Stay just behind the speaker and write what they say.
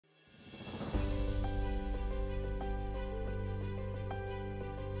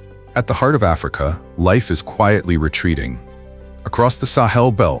At the heart of Africa, life is quietly retreating. Across the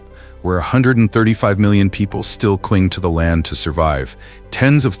Sahel belt, where 135 million people still cling to the land to survive,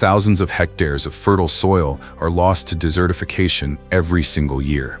 tens of thousands of hectares of fertile soil are lost to desertification every single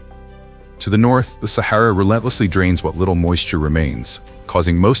year. To the north, the Sahara relentlessly drains what little moisture remains,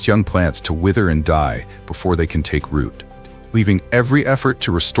 causing most young plants to wither and die before they can take root, leaving every effort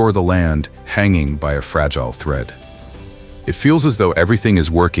to restore the land hanging by a fragile thread. It feels as though everything is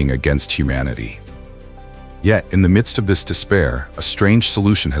working against humanity. Yet, in the midst of this despair, a strange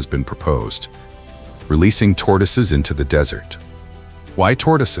solution has been proposed: releasing tortoises into the desert. Why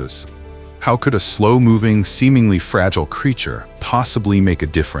tortoises? How could a slow-moving, seemingly fragile creature possibly make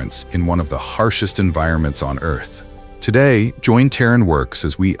a difference in one of the harshest environments on Earth? Today, join Terran Works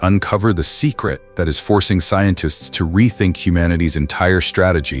as we uncover the secret that is forcing scientists to rethink humanity's entire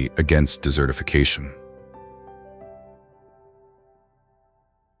strategy against desertification.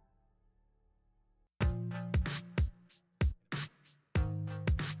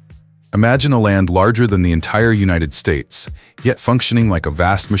 Imagine a land larger than the entire United States, yet functioning like a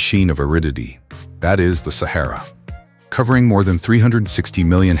vast machine of aridity. That is the Sahara. Covering more than 360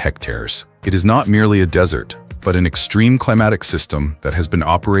 million hectares, it is not merely a desert, but an extreme climatic system that has been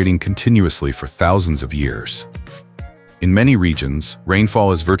operating continuously for thousands of years. In many regions,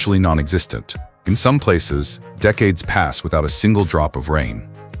 rainfall is virtually non-existent. In some places, decades pass without a single drop of rain.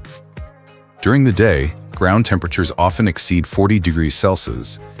 During the day, ground temperatures often exceed 40 degrees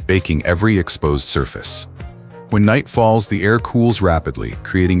Celsius, baking every exposed surface. When night falls, the air cools rapidly,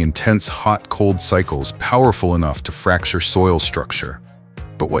 creating intense hot-cold cycles powerful enough to fracture soil structure.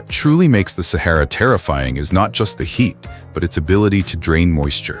 But what truly makes the Sahara terrifying is not just the heat, but its ability to drain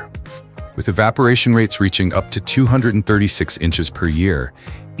moisture. With evaporation rates reaching up to 236 inches per year,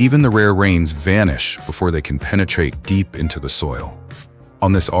 even the rare rains vanish before they can penetrate deep into the soil.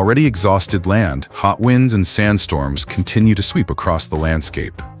 On this already exhausted land, hot winds and sandstorms continue to sweep across the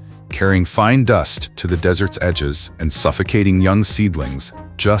landscape, carrying fine dust to the desert's edges and suffocating young seedlings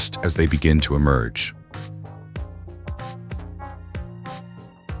just as they begin to emerge.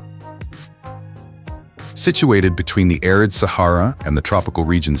 Situated between the arid Sahara and the tropical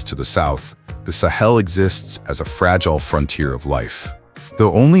regions to the south, the Sahel exists as a fragile frontier of life.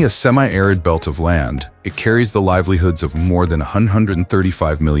 Though only a semi-arid belt of land, it carries the livelihoods of more than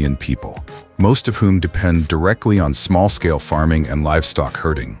 135 million people, most of whom depend directly on small-scale farming and livestock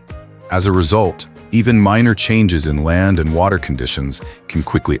herding. As a result, even minor changes in land and water conditions can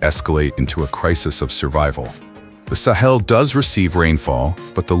quickly escalate into a crisis of survival. The Sahel does receive rainfall,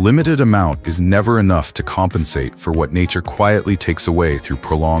 but the limited amount is never enough to compensate for what nature quietly takes away through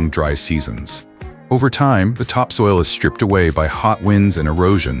prolonged dry seasons. Over time, the topsoil is stripped away by hot winds and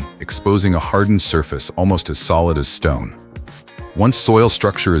erosion, exposing a hardened surface almost as solid as stone. Once soil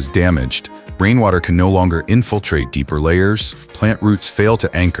structure is damaged, rainwater can no longer infiltrate deeper layers, plant roots fail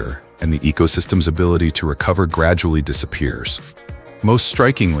to anchor, and the ecosystem's ability to recover gradually disappears. Most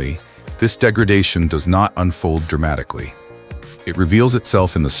strikingly, this degradation does not unfold dramatically. It reveals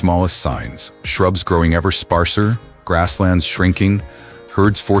itself in the smallest signs: shrubs growing ever sparser, grasslands shrinking,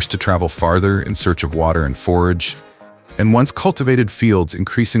 herds forced to travel farther in search of water and forage, and once cultivated fields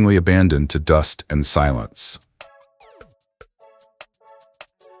increasingly abandoned to dust and silence.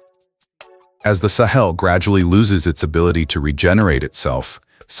 As the Sahel gradually loses its ability to regenerate itself,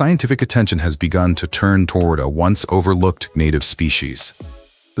 scientific attention has begun to turn toward a once overlooked native species,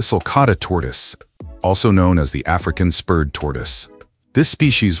 the sulcata tortoise, also known as the African spurred tortoise. This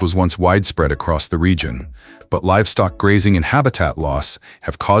species was once widespread across the region, but livestock grazing and habitat loss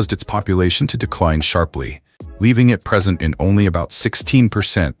have caused its population to decline sharply, leaving it present in only about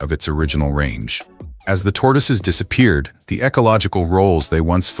 16% of its original range. As the tortoises disappeared, the ecological roles they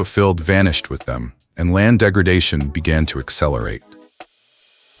once fulfilled vanished with them, and land degradation began to accelerate.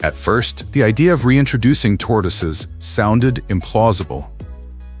 At first, the idea of reintroducing tortoises sounded implausible.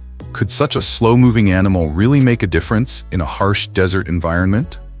 Could such a slow-moving animal really make a difference in a harsh desert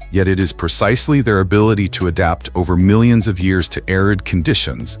environment? Yet it is precisely their ability to adapt over millions of years to arid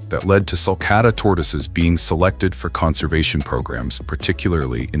conditions that led to sulcata tortoises being selected for conservation programs,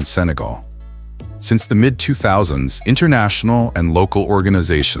 particularly in Senegal. Since the mid-2000s, international and local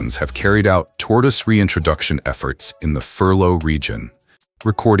organizations have carried out tortoise reintroduction efforts in the Furlough region,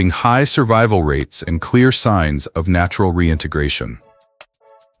 recording high survival rates and clear signs of natural reintegration.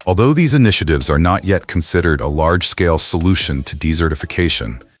 Although these initiatives are not yet considered a large-scale solution to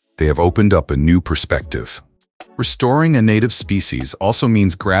desertification, they have opened up a new perspective. Restoring a native species also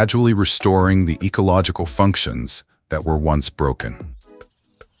means gradually restoring the ecological functions that were once broken.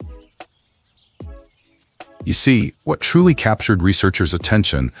 You see, what truly captured researchers'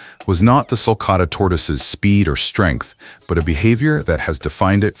 attention was not the sulcata tortoise's speed or strength, but a behavior that has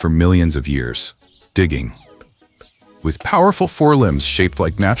defined it for millions of years: digging. With powerful forelimbs shaped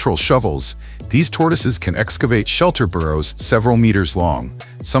like natural shovels, these tortoises can excavate shelter burrows several meters long,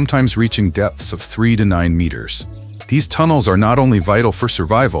 sometimes reaching depths of 3 to 9 meters. These tunnels are not only vital for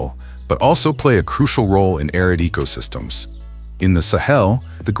survival, but also play a crucial role in arid ecosystems. In the Sahel,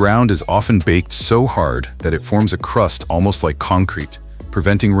 the ground is often baked so hard that it forms a crust almost like concrete,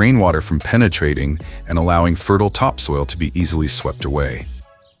 preventing rainwater from penetrating and allowing fertile topsoil to be easily swept away.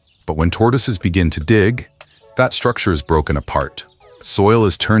 But when tortoises begin to dig, that structure is broken apart. Soil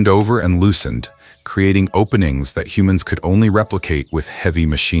is turned over and loosened, creating openings that humans could only replicate with heavy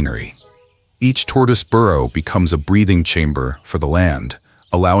machinery. Each tortoise burrow becomes a breathing chamber for the land,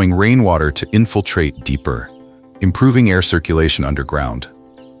 allowing rainwater to infiltrate deeper, improving air circulation underground.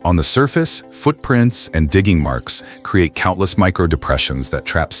 On the surface, footprints and digging marks create countless micro-depressions that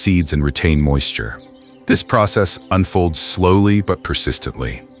trap seeds and retain moisture. This process unfolds slowly but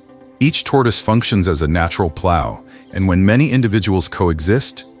persistently. Each tortoise functions as a natural plow, and when many individuals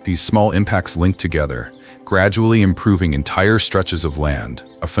coexist, these small impacts link together, gradually improving entire stretches of land,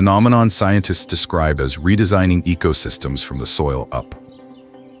 a phenomenon scientists describe as redesigning ecosystems from the soil up.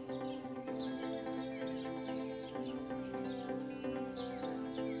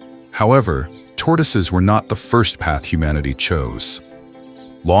 However, tortoises were not the first path humanity chose.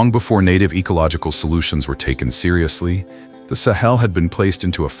 Long before native ecological solutions were taken seriously, the Sahel had been placed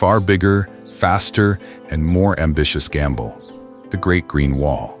into a far bigger, faster, and more ambitious gamble: the Great Green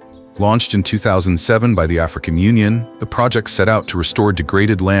Wall. Launched in 2007 by the African Union, the project set out to restore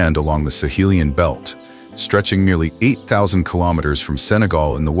degraded land along the Sahelian belt, stretching nearly 8,000 kilometers from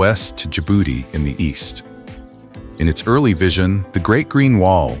Senegal in the west to Djibouti in the east. In its early vision, the Great Green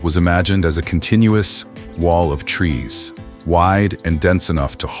Wall was imagined as a continuous wall of trees, wide and dense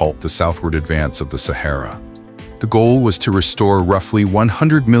enough to halt the southward advance of the Sahara. The goal was to restore roughly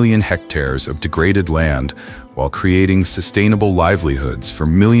 100 million hectares of degraded land while creating sustainable livelihoods for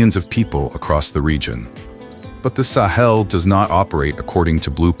millions of people across the region. But the Sahel does not operate according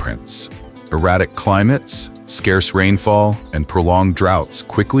to blueprints. Erratic climates, scarce rainfall, and prolonged droughts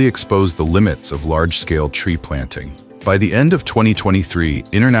quickly expose the limits of large-scale tree planting. By the end of 2023,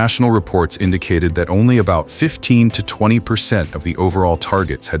 international reports indicated that only about 15 to 20% of the overall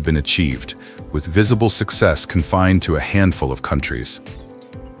targets had been achieved, with visible success confined to a handful of countries.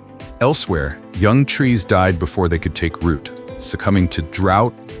 Elsewhere, young trees died before they could take root, succumbing to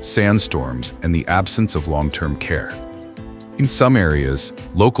drought, sandstorms, and the absence of long-term care. In some areas,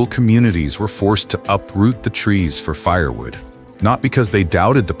 local communities were forced to uproot the trees for firewood, not because they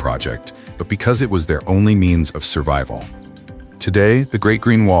doubted the project, but because it was their only means of survival. Today, the Great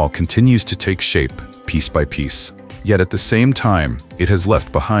Green Wall continues to take shape, piece by piece. Yet at the same time, it has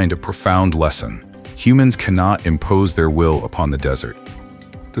left behind a profound lesson. Humans cannot impose their will upon the desert.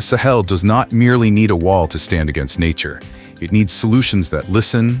 The Sahel does not merely need a wall to stand against nature. It needs solutions that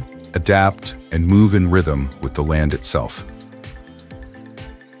listen, adapt, and move in rhythm with the land itself.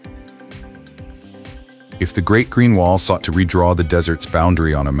 If the Great Green Wall sought to redraw the desert's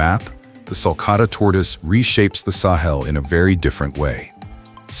boundary on a map, the sulcata tortoise reshapes the Sahel in a very different way.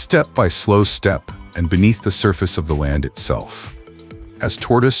 Step by slow step, and beneath the surface of the land itself. As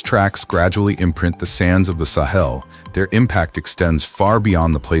tortoise tracks gradually imprint the sands of the Sahel, their impact extends far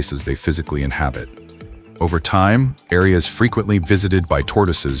beyond the places they physically inhabit. Over time, areas frequently visited by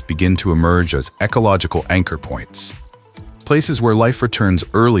tortoises begin to emerge as ecological anchor points, places where life returns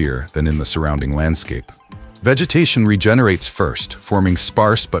earlier than in the surrounding landscape. Vegetation regenerates first, forming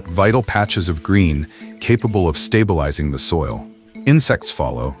sparse but vital patches of green capable of stabilizing the soil. Insects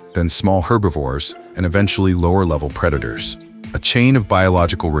follow, then small herbivores, and eventually lower-level predators. A chain of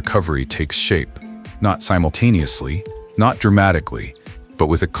biological recovery takes shape, not simultaneously, not dramatically, but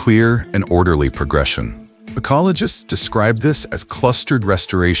with a clear and orderly progression. Ecologists describe this as clustered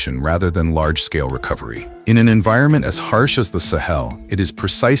restoration rather than large-scale recovery. In an environment as harsh as the Sahel, it is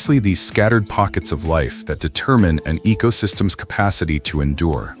precisely these scattered pockets of life that determine an ecosystem's capacity to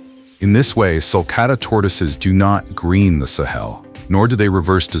endure. In this way, sulcata tortoises do not green the Sahel, nor do they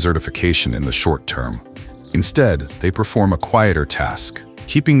reverse desertification in the short term. Instead, they perform a quieter task,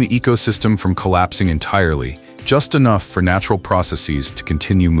 keeping the ecosystem from collapsing entirely, just enough for natural processes to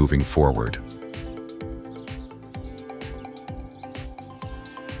continue moving forward.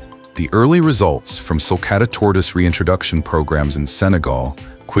 The early results from sulcata tortoise reintroduction programs in Senegal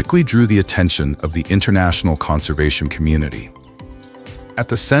quickly drew the attention of the international conservation community. At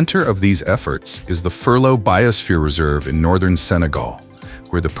the center of these efforts is the Ferlo Biosphere Reserve in northern Senegal,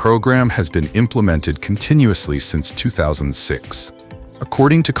 where the program has been implemented continuously since 2006.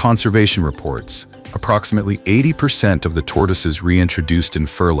 According to conservation reports, approximately 80% of the tortoises reintroduced in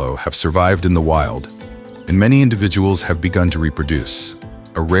furlough have survived in the wild, and many individuals have begun to reproduce,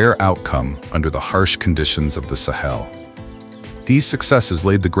 a rare outcome under the harsh conditions of the Sahel. These successes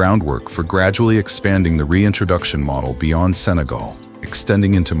laid the groundwork for gradually expanding the reintroduction model beyond Senegal,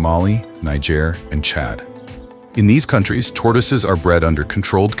 extending into Mali, Niger, and Chad. In these countries, tortoises are bred under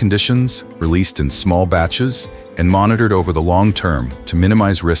controlled conditions, released in small batches, and monitored over the long term to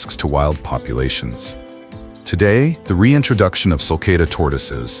minimize risks to wild populations. Today, the reintroduction of sulcata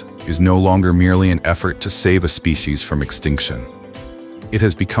tortoises is no longer merely an effort to save a species from extinction. It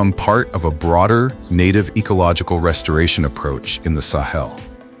has become part of a broader, native ecological restoration approach in the Sahel,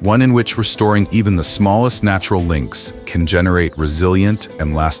 one in which restoring even the smallest natural links can generate resilient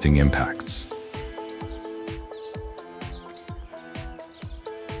and lasting impacts.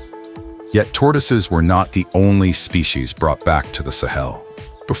 Yet tortoises were not the only species brought back to the Sahel.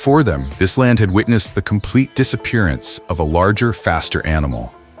 Before them, this land had witnessed the complete disappearance of a larger, faster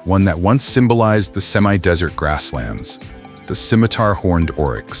animal, one that once symbolized the semi-desert grasslands, the scimitar-horned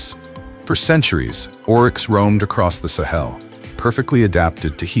oryx. For centuries, oryx roamed across the Sahel, perfectly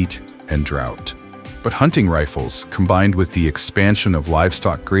adapted to heat and drought. But hunting rifles, combined with the expansion of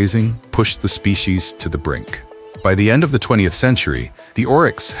livestock grazing, pushed the species to the brink. By the end of the 20th century, the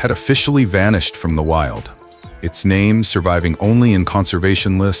oryx had officially vanished from the wild, its name surviving only in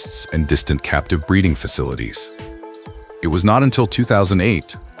conservation lists and distant captive breeding facilities. It was not until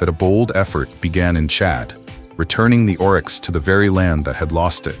 2008 that a bold effort began in Chad, returning the oryx to the very land that had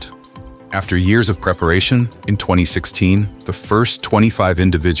lost it. After years of preparation, in 2016, the first 25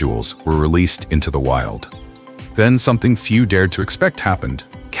 individuals were released into the wild. Then something few dared to expect happened.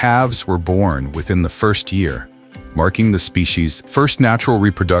 Calves were born within the first year, marking the species' first natural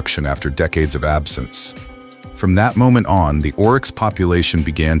reproduction after decades of absence. From that moment on, the oryx population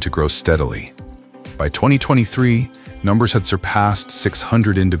began to grow steadily. By 2023, numbers had surpassed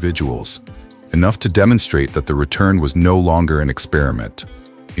 600 individuals, enough to demonstrate that the return was no longer an experiment.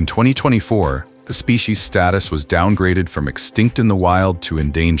 In 2024, the species status was downgraded from extinct in the wild to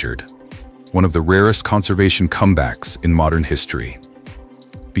endangered, one of the rarest conservation comebacks in modern history.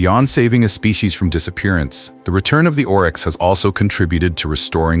 Beyond saving a species from disappearance, the return of the oryx has also contributed to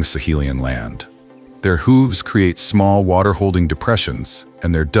restoring Sahelian land. Their hooves create small water-holding depressions,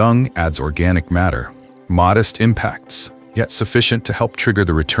 and their dung adds organic matter. Modest impacts, yet sufficient to help trigger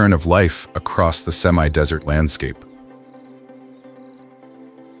the return of life across the semi-desert landscape.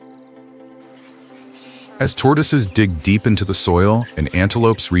 As tortoises dig deep into the soil and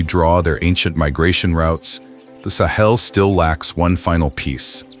antelopes redraw their ancient migration routes, the Sahel still lacks one final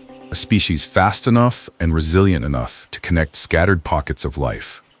piece, a species fast enough and resilient enough to connect scattered pockets of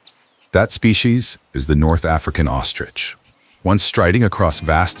life. That species is the North African ostrich. Once striding across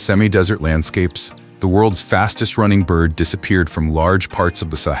vast semi-desert landscapes, the world's fastest-running bird disappeared from large parts of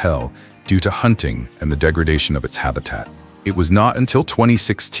the Sahel due to hunting and the degradation of its habitat. It was not until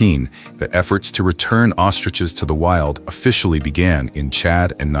 2016 that efforts to return ostriches to the wild officially began in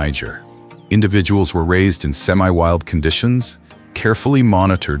Chad and Niger. Individuals were raised in semi-wild conditions, carefully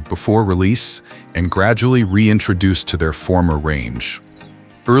monitored before release, and gradually reintroduced to their former range.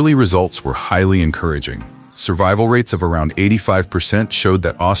 Early results were highly encouraging. Survival rates of around 85% showed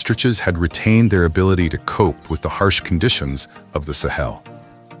that ostriches had retained their ability to cope with the harsh conditions of the Sahel.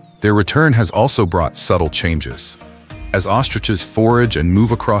 Their return has also brought subtle changes. As ostriches forage and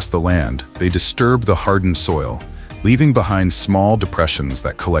move across the land, they disturb the hardened soil, leaving behind small depressions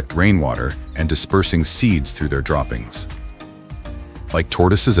that collect rainwater and dispersing seeds through their droppings. Like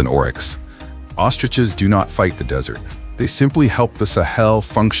tortoises and oryx, ostriches do not fight the desert. They simply help the Sahel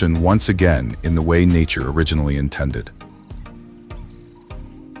function once again in the way nature originally intended.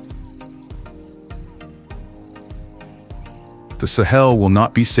 The Sahel will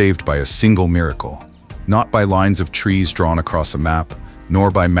not be saved by a single miracle, not by lines of trees drawn across a map, nor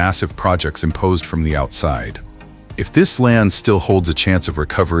by massive projects imposed from the outside. If this land still holds a chance of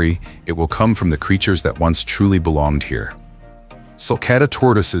recovery, it will come from the creatures that once truly belonged here. Sulcata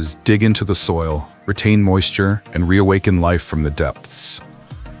tortoises dig into the soil, retain moisture, and reawaken life from the depths.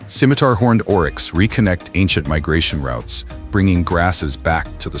 Scimitar-horned oryx reconnect ancient migration routes, bringing grasses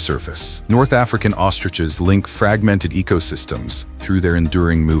back to the surface. North African ostriches link fragmented ecosystems through their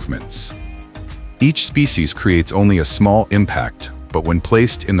enduring movements. Each species creates only a small impact, but when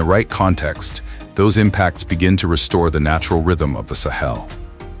placed in the right context, those impacts begin to restore the natural rhythm of the Sahel.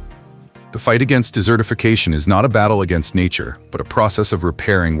 The fight against desertification is not a battle against nature, but a process of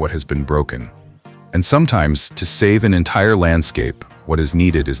repairing what has been broken. And sometimes, to save an entire landscape, what is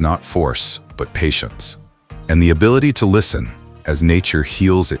needed is not force, but patience, and the ability to listen as nature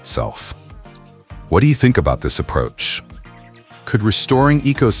heals itself. What do you think about this approach? Could restoring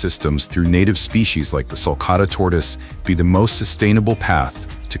ecosystems through native species like the sulcata tortoise be the most sustainable path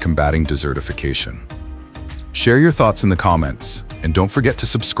to combating desertification? Share your thoughts in the comments, and don't forget to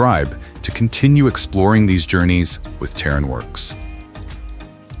subscribe to continue exploring these journeys with Terran Works.